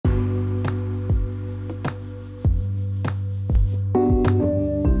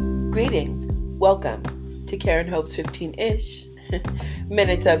Greetings. Welcome to Karen Hope's 15-ish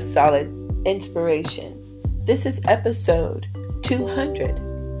minutes of solid inspiration. This is episode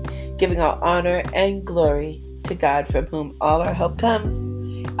 200, giving all honor and glory to God from whom all our help comes.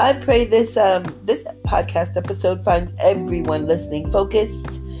 I pray this podcast episode finds everyone listening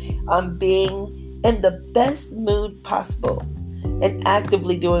focused on being in the best mood possible and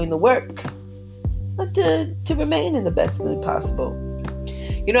actively doing the work to remain in the best mood possible.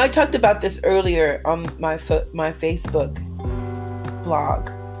 You know, I talked about this earlier on my Facebook blog.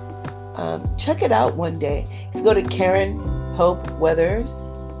 Check it out one day. If you go to Karen Hope Weathers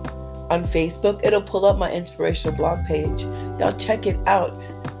on Facebook, it'll pull up my inspirational blog page. Y'all check it out.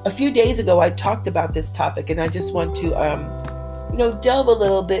 A few days ago, I talked about this topic, and I just want to, delve a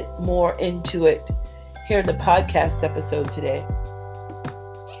little bit more into it here in the podcast episode today.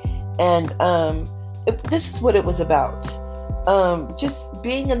 And this is what it was about. Just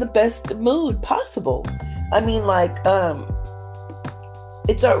being in the best mood possible. I mean,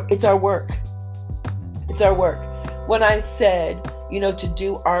 it's our work. It's our work. When I said, to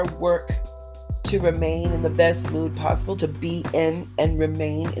do our work to remain in the best mood possible, to be in and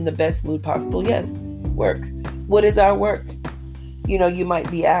remain in the best mood possible. Yes, work. What is our work? You might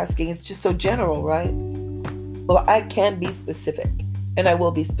be asking, it's just so general, right? Well, I can be specific, and I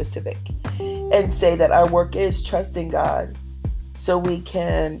will be specific and say that our work is trusting God so we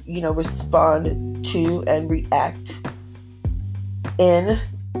can, respond to and react in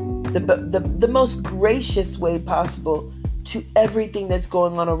the most gracious way possible to everything that's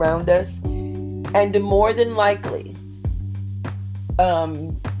going on around us. And more than likely,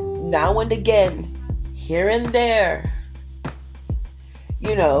 now and again, here and there,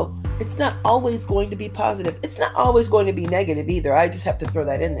 it's not always going to be positive. It's not always going to be negative either. I just have to throw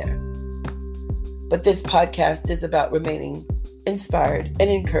that in there. But this podcast is about remaining inspired and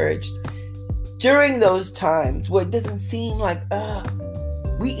encouraged during those times where it doesn't seem like,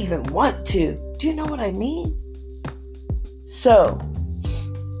 we even want to. Do you know what I mean? So,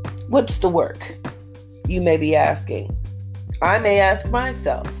 what's the work? You may be asking. I may ask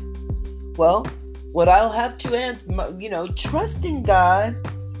myself. Well, what I'll have to answer, trusting God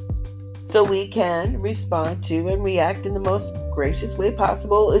so we can respond to and react in the most gracious way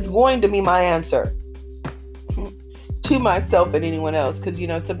possible is going to be my answer to myself and anyone else. Because,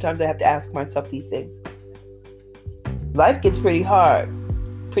 sometimes I have to ask myself these things. Life gets pretty hard,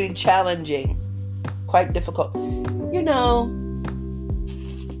 pretty challenging, quite difficult.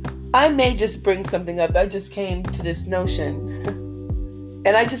 I may just bring something up. I just came to this notion.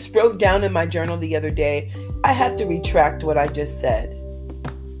 And I just wrote down in my journal the other day, I have to retract what I just said.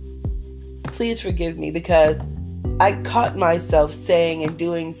 Please forgive me, because I caught myself saying and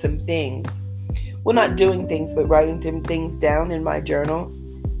doing some things. Well, not doing things, but writing some things down in my journal,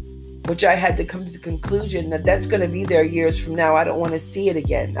 which I had to come to the conclusion that that's going to be there years from now. I don't want to see it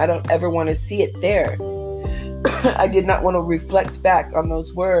again. I don't ever want to see it there. I did not want to reflect back on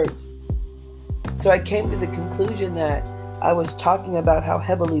those words. So I came to the conclusion that I was talking about how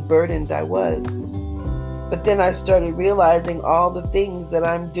heavily burdened I was. But then I started realizing all the things that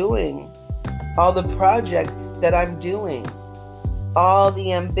I'm doing, all the projects that I'm doing, all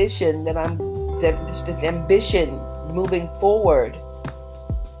the ambition this ambition moving forward.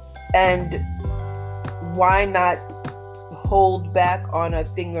 And why not hold back on a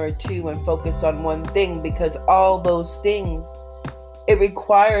thing or two and focus on one thing? Because all those things, it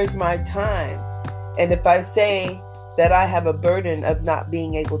requires my time. And if I say that I have a burden of not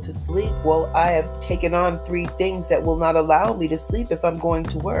being able to sleep, well, I have taken on 3 things that will not allow me to sleep if I'm going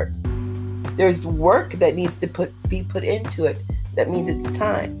to work. There's work that needs to be put into it. That means it's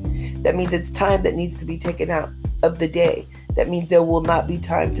time. That means it's time that needs to be taken out of the day. That means there will not be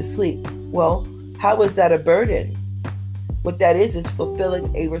time to sleep. Well, how is that a burden? What that is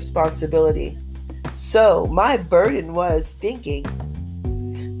fulfilling a responsibility. So my burden was thinking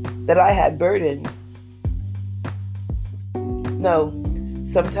that I had burdens. No,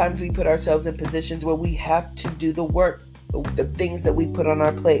 sometimes we put ourselves in positions where we have to do the work, the things that we put on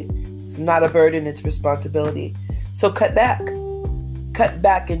our plate. It's not a burden, it's responsibility. So cut back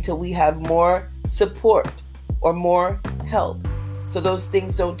until we have more support or more help. So those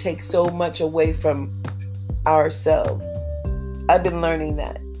things don't take so much away from ourselves. I've been learning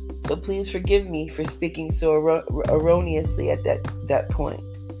that. So please forgive me for speaking so erroneously at that point.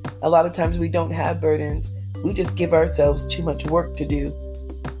 A lot of times we don't have burdens. We just give ourselves too much work to do.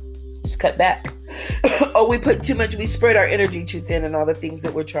 Just cut back. Or we spread our energy too thin on all the things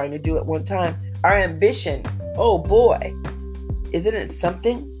that we're trying to do at one time. Our ambition, oh boy, isn't it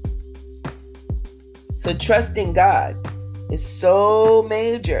something? So trusting God is so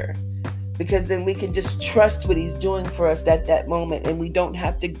major because then we can just trust what he's doing for us at that moment, and we don't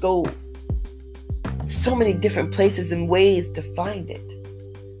have to go so many different places and ways to find it.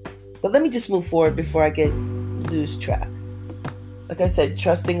 But let me just move forward before I lose track. Like I said,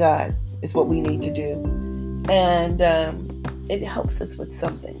 trusting God is what we need to do. And it helps us with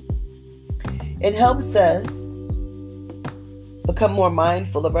something. It helps us become more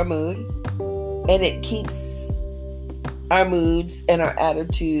mindful of our mood. And it keeps our moods and our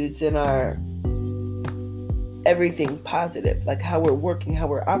attitudes and our everything positive. Like how we're working, how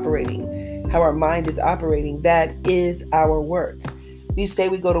we're operating, how our mind is operating. That is our work. We say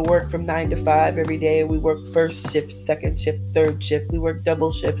we go to work from 9 to 5 every day. We work first shift, second shift, third shift. We work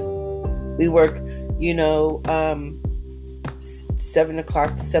double shifts. We work, 7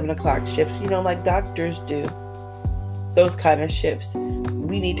 o'clock to 7 o'clock shifts, like doctors do. Those kind of shifts.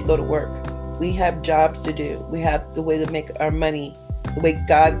 We need to go to work. We have jobs to do. We have the way to make our money, the way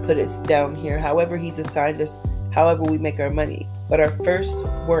God put us down here, however he's assigned us, however we make our money. But our first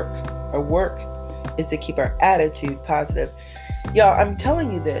work, is to keep our attitude positive. Y'all, I'm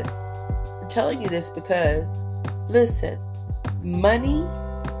telling you this. Because, listen, money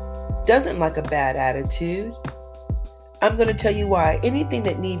doesn't like a bad attitude. I'm going to tell you why. Anything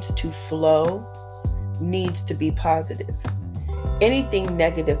that needs to flow needs to be positive. Anything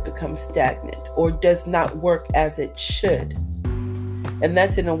negative becomes stagnant or does not work as it should. And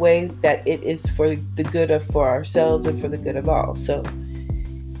that's in a way that it is for the good for ourselves and for the good of all. So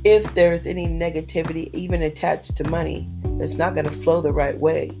if there's any negativity even attached to money, it's not going to flow the right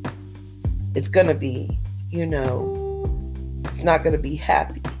way. It's going to be, it's not going to be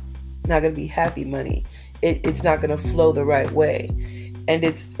happy. Not going to be happy money. It's not going to flow the right way. And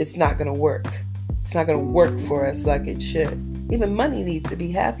it's not going to work. It's not going to work for us like it should. Even money needs to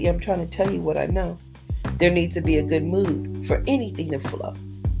be happy. I'm trying to tell you what I know. There needs to be a good mood for anything to flow.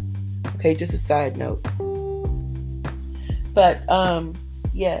 Okay, just a side note. But,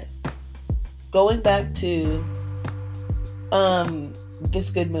 yes. Going back to this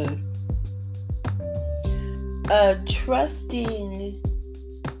good mood. Trusting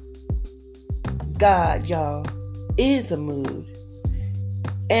God, y'all, is a mood.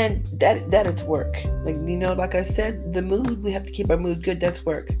 And that it's work. Like I said, the mood, we have to keep our mood good. That's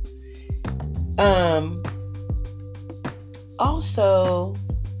work. Also,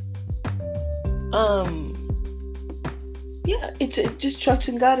 it's just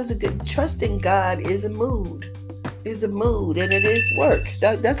trusting God is trusting God is a mood. And it is work.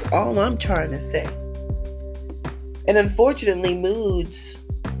 That's all I'm trying to say. And unfortunately, moods,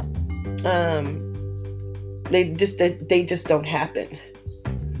 they just don't happen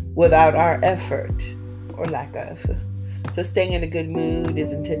without our effort or lack of. So staying in a good mood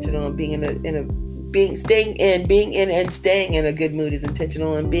is intentional, and being staying in a good mood is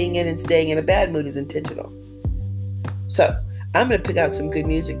intentional, and being in and staying in a bad mood is intentional. So I'm going to pick out some good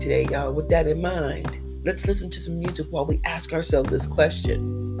music today, y'all. With that in mind, let's listen to some music while we ask ourselves this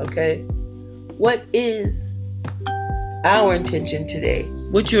question, okay? What is our intention today?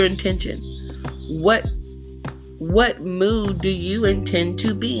 What's your intention? What mood do you intend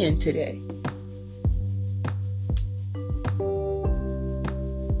to be in today?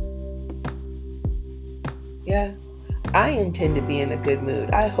 Yeah, I intend to be in a good mood.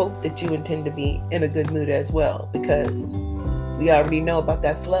 I hope that you intend to be in a good mood as well, because we already know about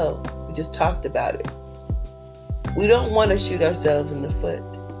that flow. We just talked about it. We don't want to shoot ourselves in the foot.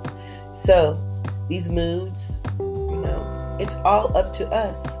 So these moods, it's all up to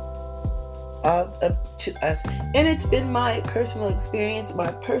us. And it's been my personal experience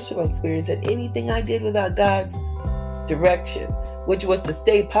that anything I did without God's direction, which was to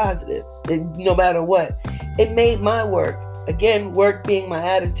stay positive, and no matter what, it made my work. Again, work being my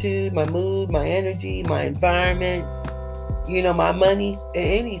attitude, my mood, my energy, my environment, my money,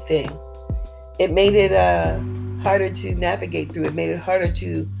 anything. It made it harder to navigate through. It made it harder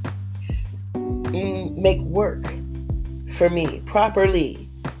to make work for me properly,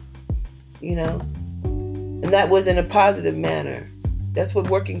 and that was in a positive manner. That's what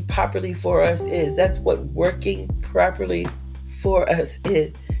working properly for us is. That's what working properly for us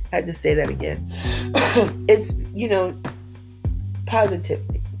is. I had to say that again. It's,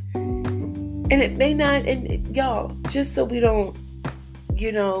 positively. And it may not, y'all, just so we don't,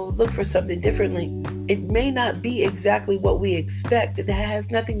 look for something differently, it may not be exactly what we expect. It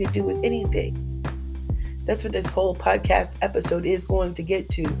has nothing to do with anything. That's what this whole podcast episode is going to get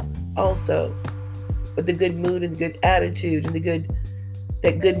to also. But the good mood and the good attitude and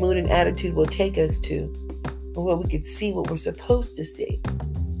that good mood and attitude will take us to, and where we can see what we're supposed to see.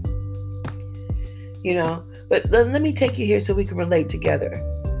 But let me take you here so we can relate together.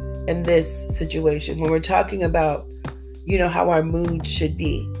 in this situation when we're talking about, how our mood should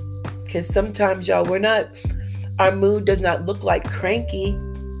be. Because sometimes, y'all, our mood does not look like cranky.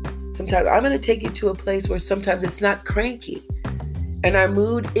 Sometimes I'm going to take you to a place where sometimes it's not cranky. And our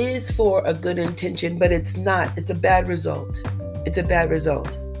mood is for a good intention, but it's not. It's a bad result. It's a bad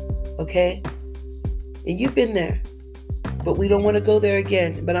result. Okay? And you've been there. But we don't want to go there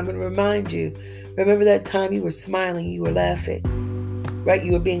again. But I'm going to remind you, remember that time you were smiling, you were laughing, right?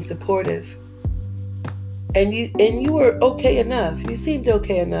 You were being supportive. And you were okay enough. You seemed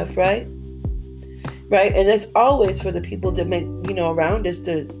okay enough, right? Right? And that's always for the people to make, around us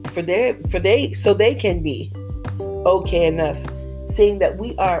so they can be okay enough. Seeing that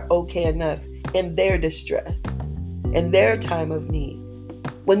we are okay enough in their distress, in their time of need,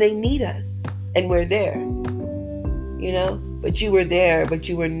 when they need us, and we're there, but you were there, but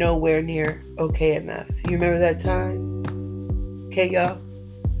you were nowhere near okay enough. You remember that time? Okay, y'all?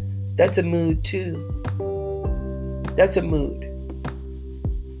 That's a mood too. That's a mood.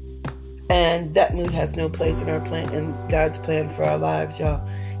 And that mood has no place in our plan, in God's plan for our lives, y'all.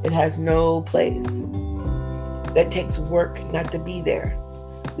 It has no place. That takes work not to be there.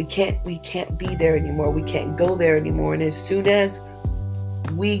 We can't be there anymore. We can't go there anymore. And as soon as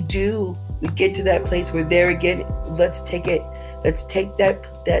we get to that place, we're there again. Let's take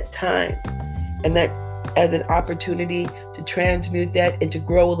that time and that as an opportunity to transmute that and to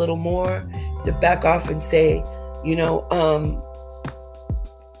grow a little more, to back off and say,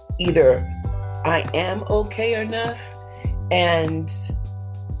 either I am okay enough and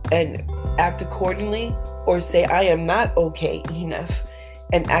act accordingly, or say I am not okay enough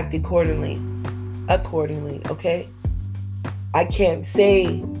and act accordingly, okay? I can't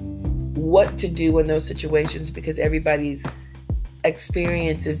say what to do in those situations because everybody's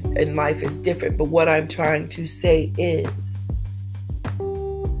experiences in life is different. But what I'm trying to say is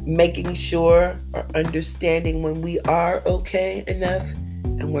making sure or understanding when we are okay enough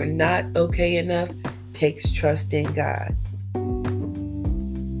and we're not okay enough takes trust in God.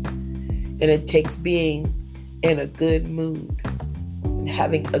 And it takes being in a good mood and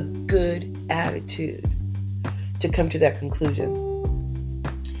having a good attitude to come to that conclusion.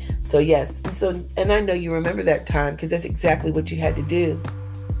 So yes, and I know you remember that time because that's exactly what you had to do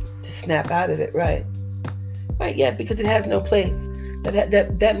to snap out of it, right? Right, yeah, because it has no place.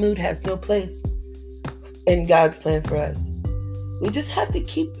 That mood has no place in God's plan for us. We just have to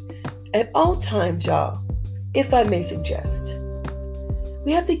keep, at all times, y'all, if I may suggest,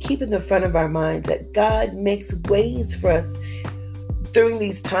 we have to keep in the front of our minds that God makes ways for us during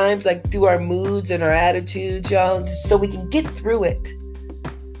these times, like through our moods and our attitudes, y'all, so we can get through it.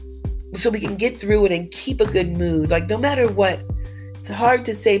 So we can get through it and keep a good mood. Like no matter what, it's hard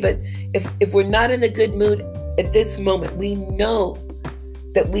to say, but if we're not in a good mood at this moment, we know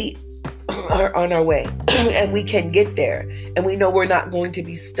that we are on our way and we can get there. And we know we're not going to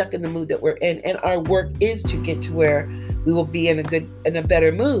be stuck in the mood that we're in. And our work is to get to where we will be in a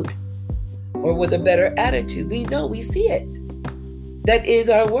better mood or with a better attitude. We know, we see it. That is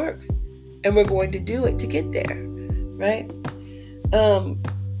our work. And we're going to do it to get there. Right?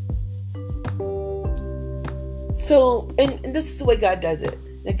 So, and this is the way God does it.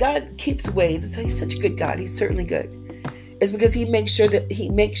 That God keeps ways. He's such a good God. He's certainly good. It's because He makes sure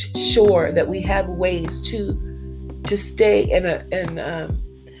that we have ways to stay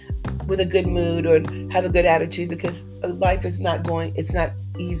with a good mood or have a good attitude, because life is it's not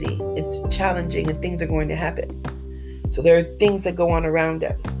easy. It's challenging and things are going to happen. So there are things that go on around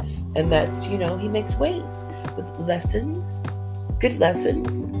us, and that's, He makes ways with lessons, good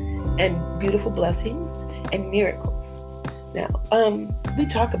lessons, and beautiful blessings and miracles. Now, we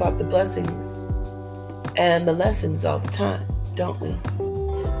talk about the blessings and the lessons all the time, don't we?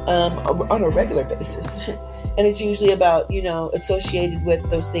 On a regular basis. And it's usually about, associated with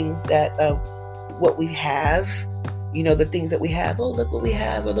those things that, what we have, the things that we have. Oh, look what we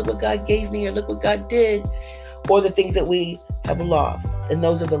have, or look what God gave me, or look what God did, or the things that we have lost. And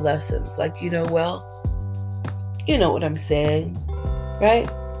those are the lessons. Like, you know what I'm saying, right?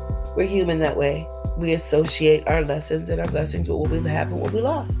 We're human that way. We associate our lessons and our blessings with what we have and what we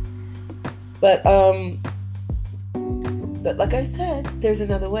lost. But like I said, there's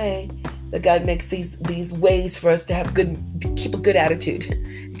another way that God makes these ways for us to keep a good attitude,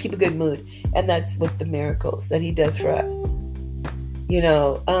 keep a good mood, and that's with the miracles that He does for us.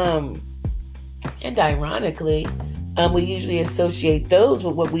 And ironically, we usually associate those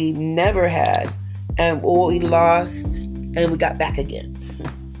with what we never had and what we lost and we got back again.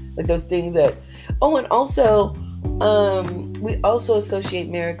 Like those things that. Oh, and also, we also associate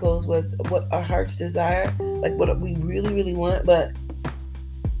miracles with what our hearts desire, like what we really, really want. But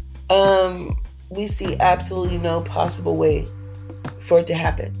We see absolutely no possible way for it to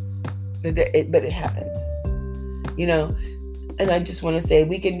happen, but it happens, and I just want to say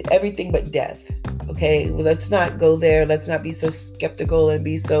we can everything but death. Okay, well, let's not go there. Let's not be so skeptical and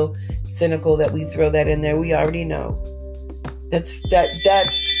be so cynical that we throw that in there. We already know that's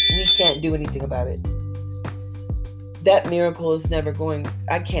we can't do anything about it. That miracle is never going.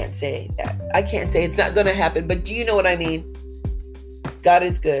 I can't say that. I can't say it's not going to happen, but do you know what I mean? God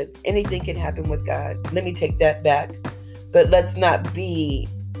is good. Anything can happen with God. Let me take that back. But let's not be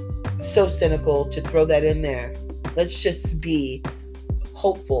so cynical to throw that in there. Let's just be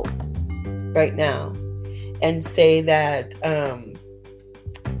hopeful right now and say that,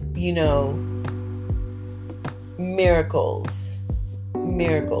 miracles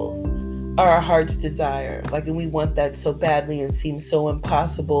are our heart's desire. And we want that so badly and seems so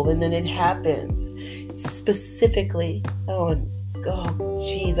impossible. And then it happens specifically. Oh,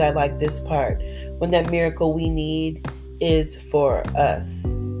 geez, I like this part. When that miracle we need is for us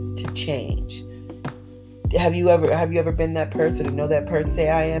to change. Have you ever been that person to know that person say,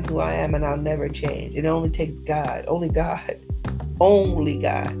 I am who I am and I'll never change? It only takes God. Only God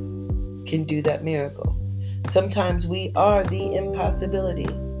can do that miracle. Sometimes we are the impossibility.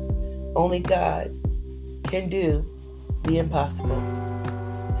 Only God can do the impossible.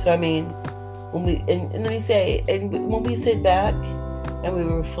 So when we and let me say, and when we sit back and we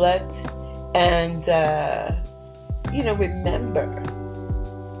reflect and remember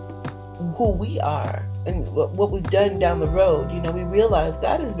who we are and what we've done down the road, we realize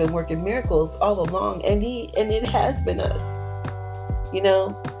God has been working miracles all along, and it has been us,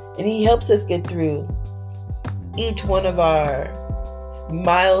 and He helps us get through each one of our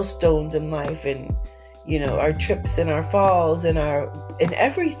milestones in life, and our trips and our falls and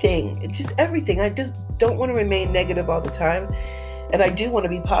everything. It's just everything. I just don't want to remain negative all the time, and I do want to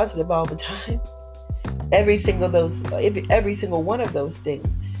be positive all the time. Every single one of those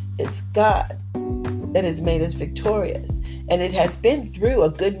things, it's God that has made us victorious, and it has been through a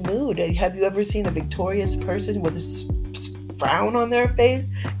good mood. Have you ever seen a victorious person with a frown on their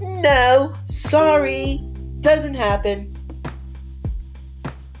face? No, sorry, doesn't happen.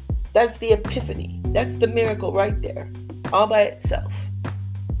 That's the epiphany. That's the miracle right there, all by itself.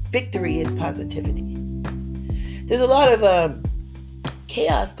 Victory is positivity. There's a lot of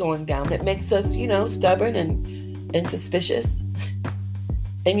chaos going down that makes us, stubborn and suspicious,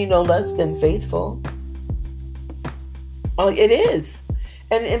 and less than faithful. It is,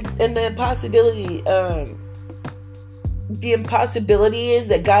 and the impossibility. The impossibility is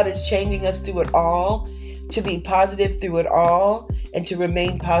that God is changing us through it all, to be positive through it all, and to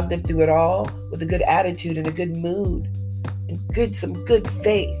remain positive through it all with a good attitude and a good mood and some good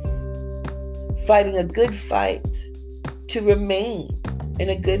faith, fighting a good fight to remain in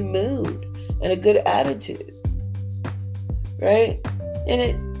a good mood and a good attitude, right?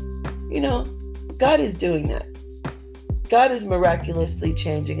 And God is doing that. God is miraculously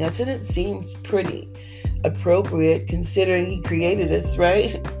changing us, and it seems pretty appropriate considering He created us,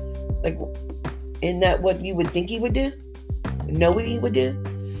 right? Isn't that what you would think He would do? Know what He would do?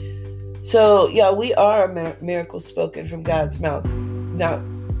 So, yeah, we are a miracle spoken from God's mouth. Now,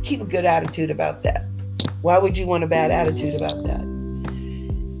 keep a good attitude about that. Why would you want a bad attitude about that?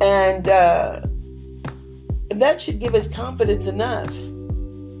 And that should give us confidence enough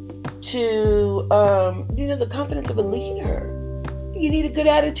to, the confidence of a leader. You need a good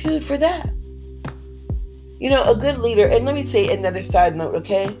attitude for that. A good leader, and let me say another side note,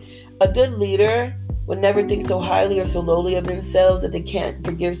 okay? A good leader would never think so highly or so lowly of themselves that they can't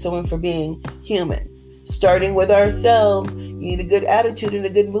forgive someone for being human. Starting with ourselves, you need a good attitude and a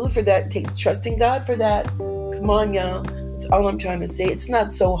good mood for that. It takes trusting God for that. Come on, y'all. That's all I'm trying to say. It's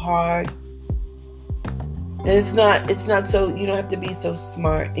not so hard. And it's not so, you don't have to be so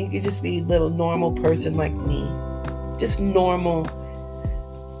smart. You could just be a little normal person like me. Just normal,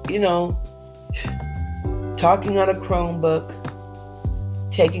 talking on a Chromebook,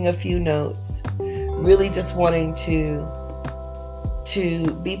 taking a few notes, really just wanting to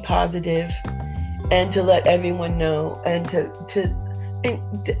be positive and to let everyone know, and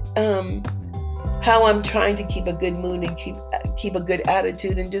how I'm trying to keep a good mood and keep a good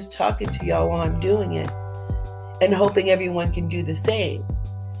attitude, and just talking to y'all while I'm doing it, and hoping everyone can do the same.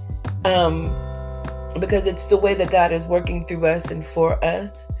 Because it's the way that God is working through us and for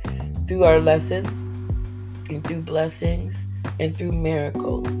us, through our lessons and through blessings and through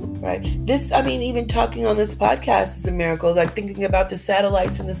miracles, right? Even talking on this podcast is a miracle. Like thinking about the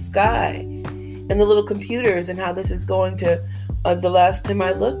satellites in the sky and the little computers, and how this is going to, the last time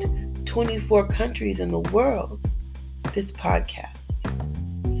I looked, 24 countries in the world, this podcast.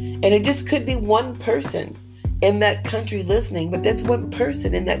 And it just could be one person in that country listening, but that's one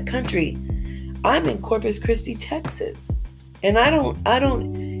person in that country. I'm in Corpus Christi, Texas, and I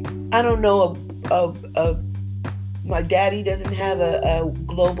don't know my daddy doesn't have a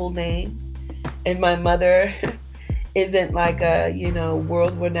global name, and my mother isn't like a,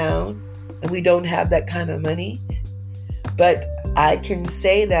 world renowned, and we don't have that kind of money. But I can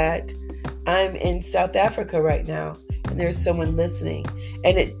say that I'm in South Africa right now, and there's someone listening,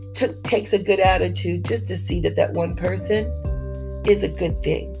 and it takes a good attitude just to see that one person is a good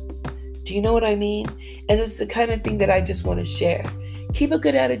thing. Do you know what I mean? And it's the kind of thing that I just want to share. Keep a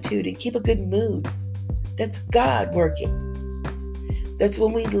good attitude and keep a good mood. That's God working. That's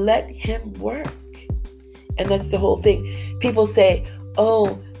when we let Him work. And that's the whole thing. People say,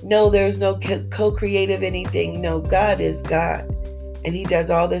 oh, no, there's no co-creative anything. No, God is God. And He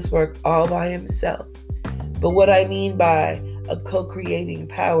does all this work all by Himself. But what I mean by a co-creating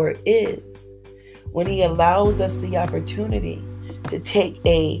power is when He allows us the opportunity to take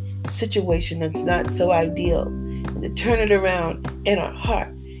a situation that's not so ideal and to turn it around in our heart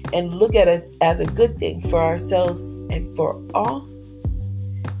and look at it as a good thing for ourselves and for all.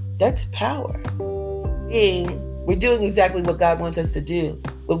 That's power. We're doing exactly what God wants us to do,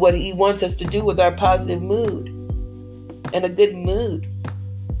 but what He wants us to do with our positive mood and a good mood.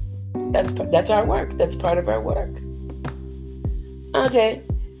 That's our work. That's part of our work. Okay.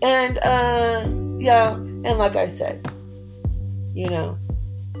 And and like I said,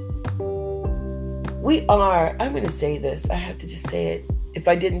 I'm going to say this. I have to just say it. If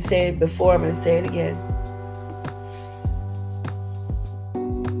I didn't say it before, I'm going to say it again.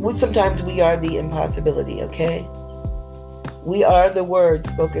 Sometimes we are the impossibility, okay? We are the word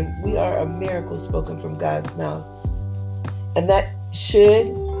spoken. We are a miracle spoken from God's mouth. And that should,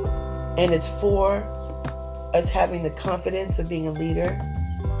 and it's for us having the confidence of being a leader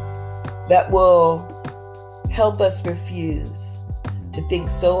that will help us refuse to think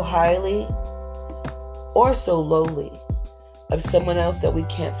so highly or so lowly of someone else that we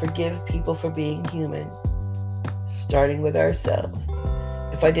can't forgive people for being human, starting with ourselves.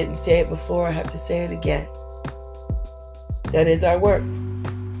 If I didn't say it before, I have to say it again. That is our work.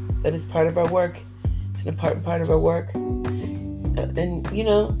 That is part of our work. It's an important part of our work. And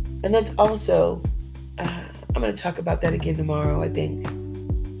that's also, I'm going to talk about that again tomorrow, I think.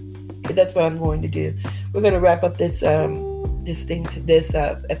 Okay, that's what I'm going to do. We're going to wrap up this episode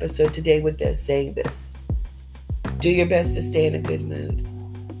today with saying this. Do your best to stay in a good mood.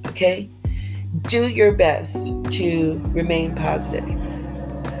 Okay? Do your best to remain positive.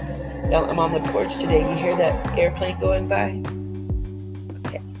 Now, I'm on the porch today. You hear that airplane going by?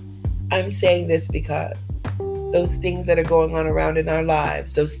 Okay. I'm saying this because those things that are going on around in our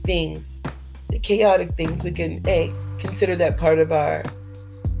lives, those things, the chaotic things, we can consider that part of our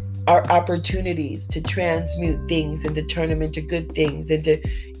opportunities to transmute things and to turn them into good things and to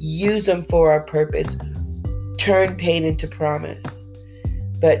use them for our purpose. Turn pain into promise.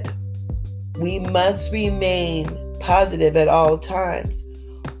 But we must remain positive at all times,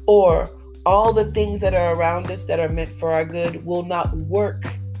 or all the things that are around us that are meant for our good will not work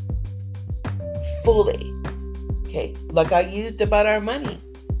fully. Okay, like I used about our money.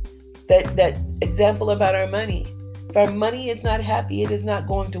 That example about our money. If our money is not happy, it is not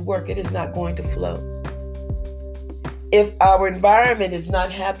going to work. It is not going to flow. If our environment is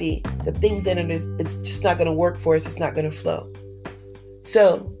not happy, the things in it, it's just not going to work for us. It's not going to flow.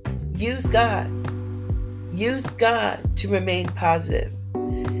 So use God. Use God to remain positive.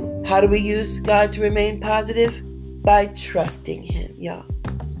 How do we use God to remain positive? By trusting Him, y'all.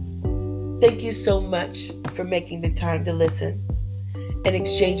 Thank you so much for making the time to listen and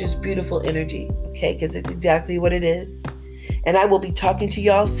exchange this beautiful energy, okay? Because it's exactly what it is. And I will be talking to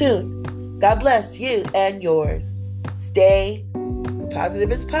y'all soon. God bless you and yours. Stay as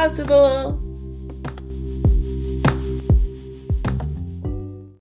positive as possible.